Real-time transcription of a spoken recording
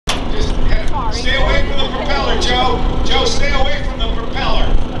propeller, Joe. Joe, stay away from the propeller.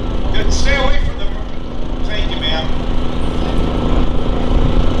 Stay away from the... Thank you, ma'am.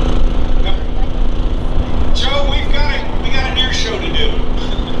 Joe, we got an air show to do.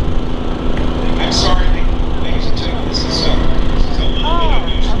 I'm sorry, ladies and gentlemen, this is a little bit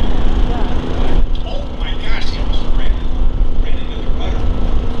unusual. Oh my gosh, he almost ran into the rudder.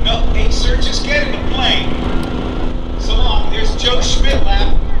 No, hey sir, just get in the plane. So long, there's Joe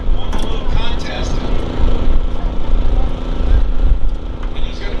Schmidtlap, won a little contest. And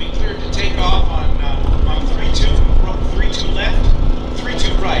he's going to be cleared to take off on 3-2 left,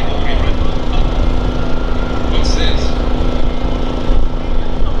 3-2 right. Okay, right. What's this?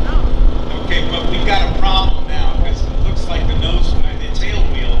 Okay, but we've got a problem now because it looks like the tail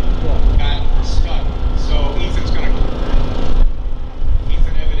wheel got stuck. So Ethan's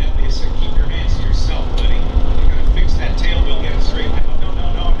evidently said, keep your hands to yourself, buddy. You're going to fix that tail wheel, get it straight. No,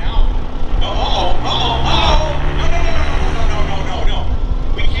 now. No.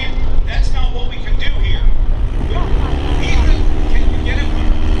 We can't, that's not what we can do here. Ethan, can you get him?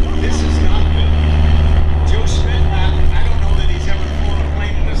 This is not good. Joe Schmidtlap, I don't know that he's ever flown a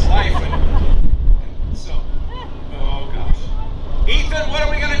plane in his life. So, oh gosh. Ethan, what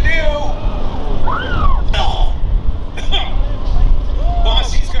are we going to do? Oh.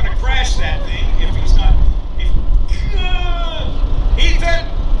 Boss, he's going to crash that thing if he's not... Ethan,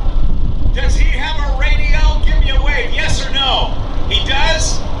 does he have a radio? Give me a wave, yes or no? He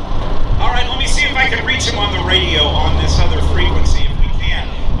does? All right, let me see if I can reach him on the radio on this other frequency if we can.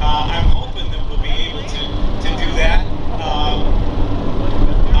 I'm hoping that we'll be able to do that.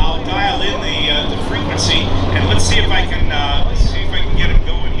 I'll dial in the frequency and let's see if I can get him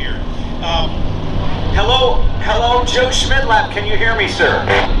going here. Hello, Joe Schmidtlap. Can you hear me, sir?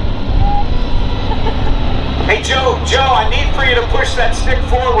 Hey, Joe, I need for you to push that stick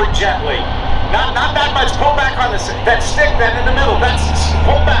forward gently. Not that much. Pull back on that stick then in the middle.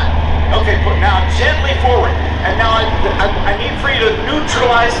 Pull back. Okay, now gently forward. And now I need for you to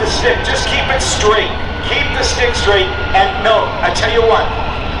neutralize the stick. Just keep it straight. Keep the stick straight. And no, I tell you what,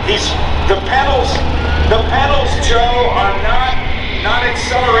 the pedals, Joe, are not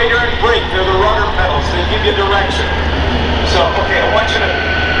accelerator and brake. They're the rudder pedals. They give you direction. So, okay, I want you to,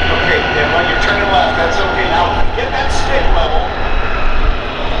 and when you're turning left, that's okay. Now, get that stick level.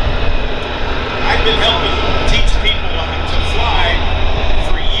 I've been helping teach people to fly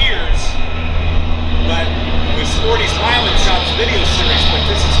for years, but with Sporty's Pilot Shop's video series, but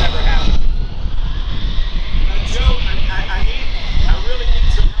this has never happened. Joe, I really need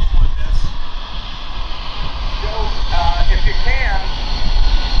some help on this. Joe, if you can,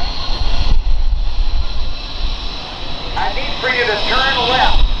 I need for you to turn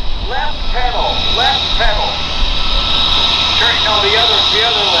left. Left pedal. Turn, no, the other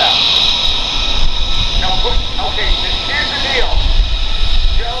left. Now push, okay, here's the deal.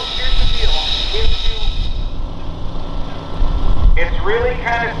 Joe, here's the deal. It's really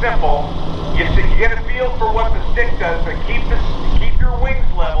kind of simple. You get a feel for what the stick does, but keep your wings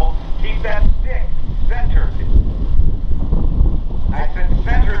level, keep that stick centered. I said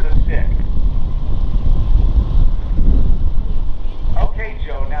center the stick. Okay,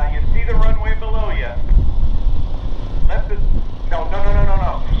 Joe, now you see the runway below you.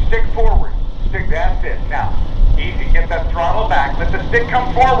 No. Stick forward. That's it. Now, easy. Get that throttle back. Let the stick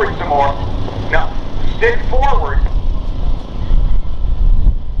come forward some more. No, stick forward.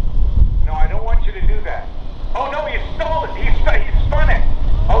 No, I don't want you to do that. Oh, no, you stalled it. He spun it.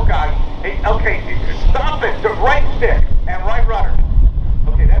 Oh, God. Hey, okay, stop it. The right stick and right rudder.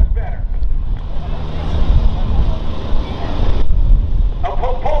 Okay, that's better. Oh,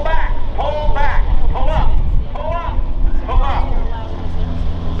 pull back. Pull up.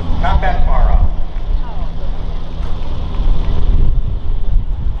 Not that far up.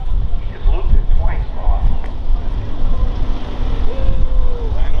 He just looped it twice, boss.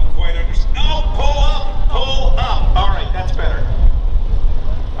 I don't quite understand. No, pull up. All right, that's better.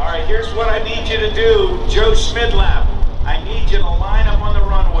 All right, here's what I need you to do, Joe Schmidtlap. I need you to line up on the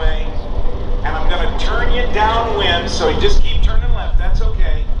runway, and I'm going to turn you downwind, so you just keep turning left. That's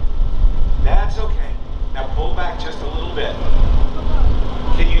okay. Now pull back just a little bit.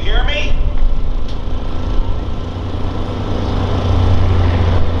 Can you hear me?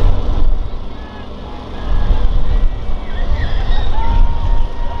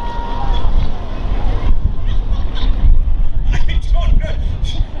 I don't know.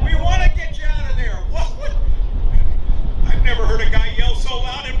 We want to get you out of there. What? I've never heard a guy yell so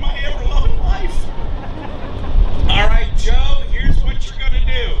loud in my ever-loving life. All right, Joe, here's what you're going to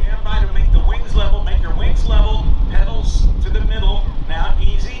do. Stand by to make the wings level. Make your wings level. Pedals to the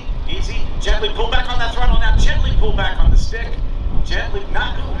gently pull back on that throttle. Now gently pull back on the stick. Gently,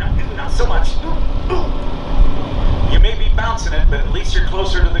 not so much. You may be bouncing it, but at least you're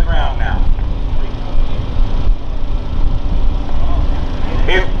closer to the ground now.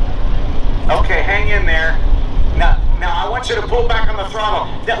 Okay, hang in there. Now I want you to pull back on the throttle.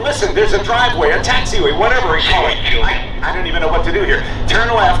 Now listen, there's a driveway, a taxiway, whatever we call it. I don't even know what to do here. Turn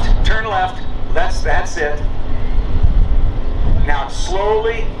left, turn left. That's it. Now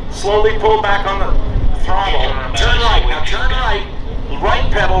slowly pull back on the throttle. Turn right, now turn right.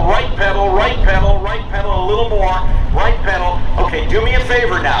 Right pedal, right pedal, right pedal, right pedal, a little more. Right pedal. Okay, do me a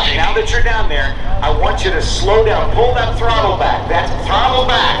favor now. Now that you're down there, I want you to slow down. Pull that throttle back. That's throttle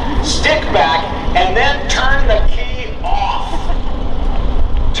back. Stick back. And then turn the key off.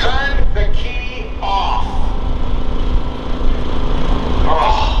 Turn the key off.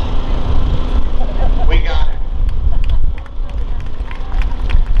 Oh. We got it.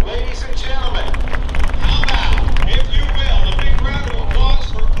 Ladies and gentlemen, how about, if you will, a big round of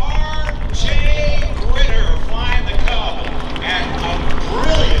applause for J-3 flying the Cub. And a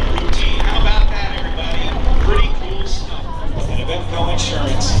brilliant routine. How about that, everybody? Pretty cool stuff. And Eventco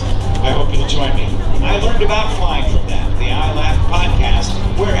Insurance. I hope you'll join me. I learned about flying from them, the iLaugh podcast,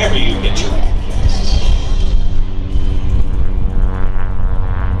 wherever you get your podcasts.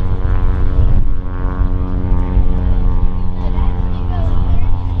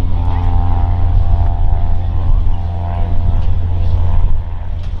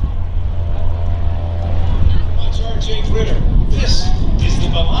 J-3. This is the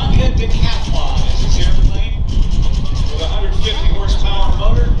Decathlon. Is this airplane with a 150 horsepower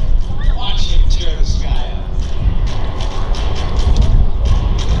motor? Watch him tear the sky up.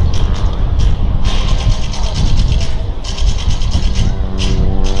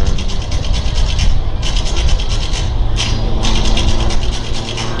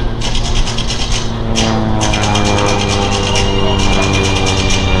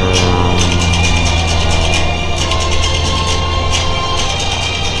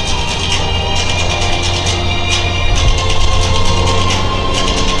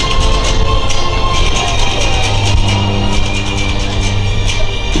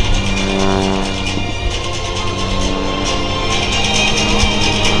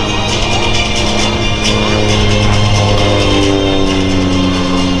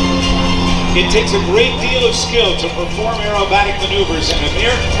 It takes a great deal of skill to perform aerobatic maneuvers in an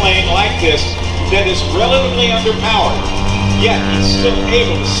airplane like this that is relatively underpowered. Yet he's still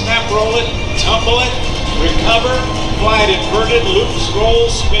able to snap roll it, tumble it, recover, fly it inverted, loops,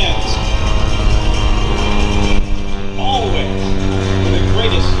 rolls, spins. Always with the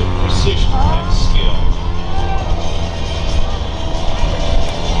greatest of precision and skill.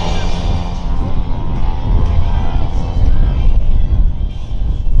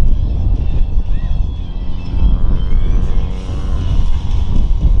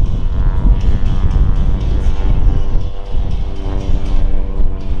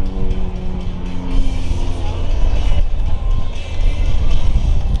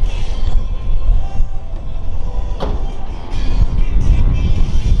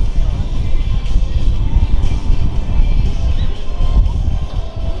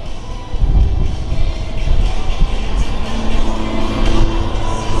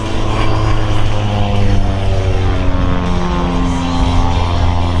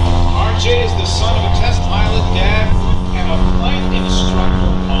 RJ is the son of a test pilot, dad, and a flight instructor,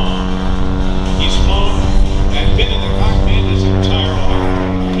 mom. He's flown and been in the cockpit his entire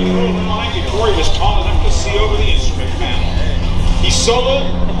life. He rode flying before he was tall enough to see over the instrument panel. He soloed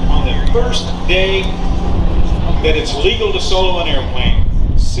on the first day that it's legal to solo an airplane,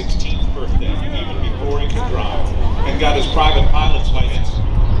 16th birthday, even before he could drive, and got his private pilot's license,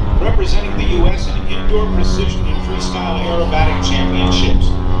 representing the U.S. in indoor precision and freestyle aerobatic championships.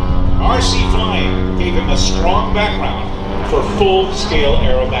 RC flying gave him a strong background for full-scale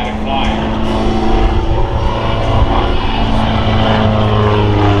aerobatic flying.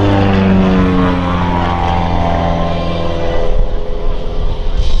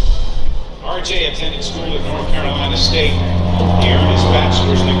 RJ attended school at North Carolina State. He earned his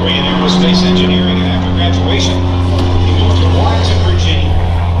bachelor's degree in aerospace engineering, and after graduation, he moved to Warrenton, Virginia,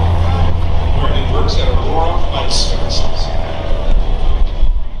 where he works at Aurora Flight Services.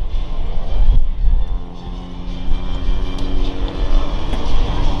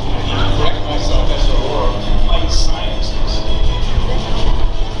 Science.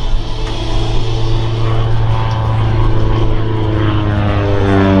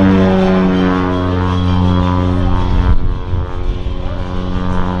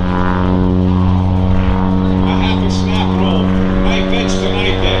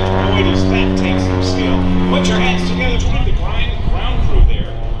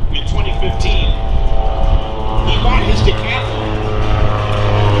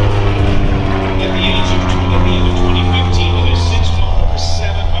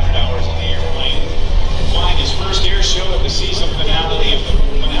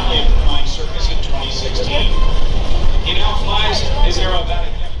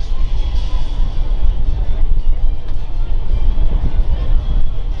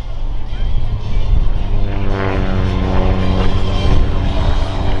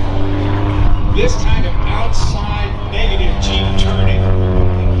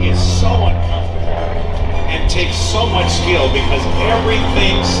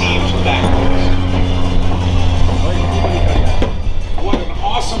 received backwards. What an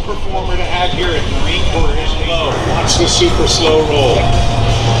awesome performer to have here at Marine Corps. Slow. Watch the super slow roll.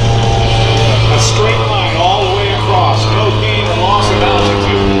 A straight line all the way across. No gain or loss of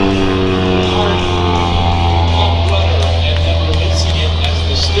altitude. Hot rudder and then releasing it as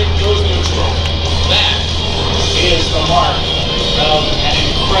the stick goes neutral. That is the mark of an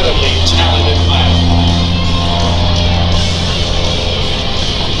incredibly talented pilot.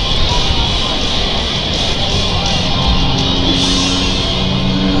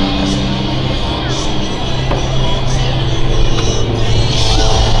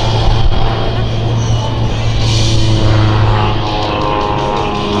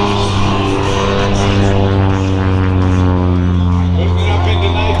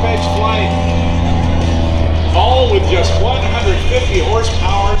 Just 150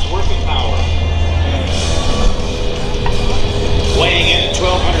 horsepower's worth of power. Weighing in at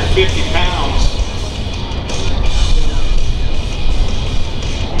 1,250 pounds.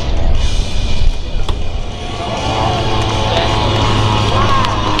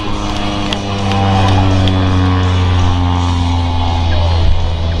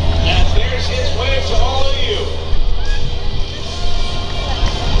 And there's his wave to all of you.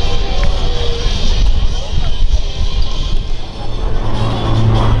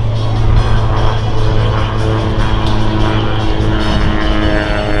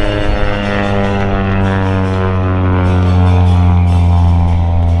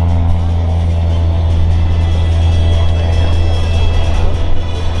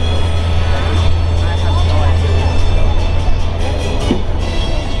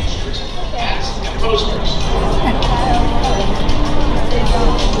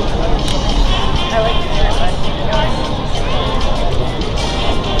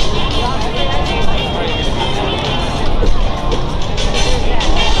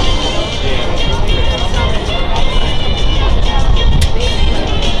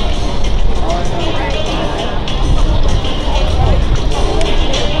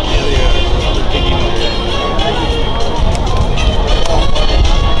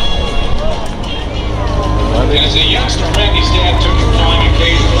 As a youngster, Maggie's dad took him flying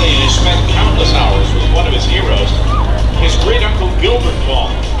occasionally and has spent countless hours with one of his heroes, his great uncle Gilbert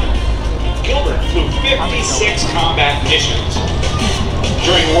Ball. Gilbert flew 56 combat missions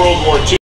during World War II.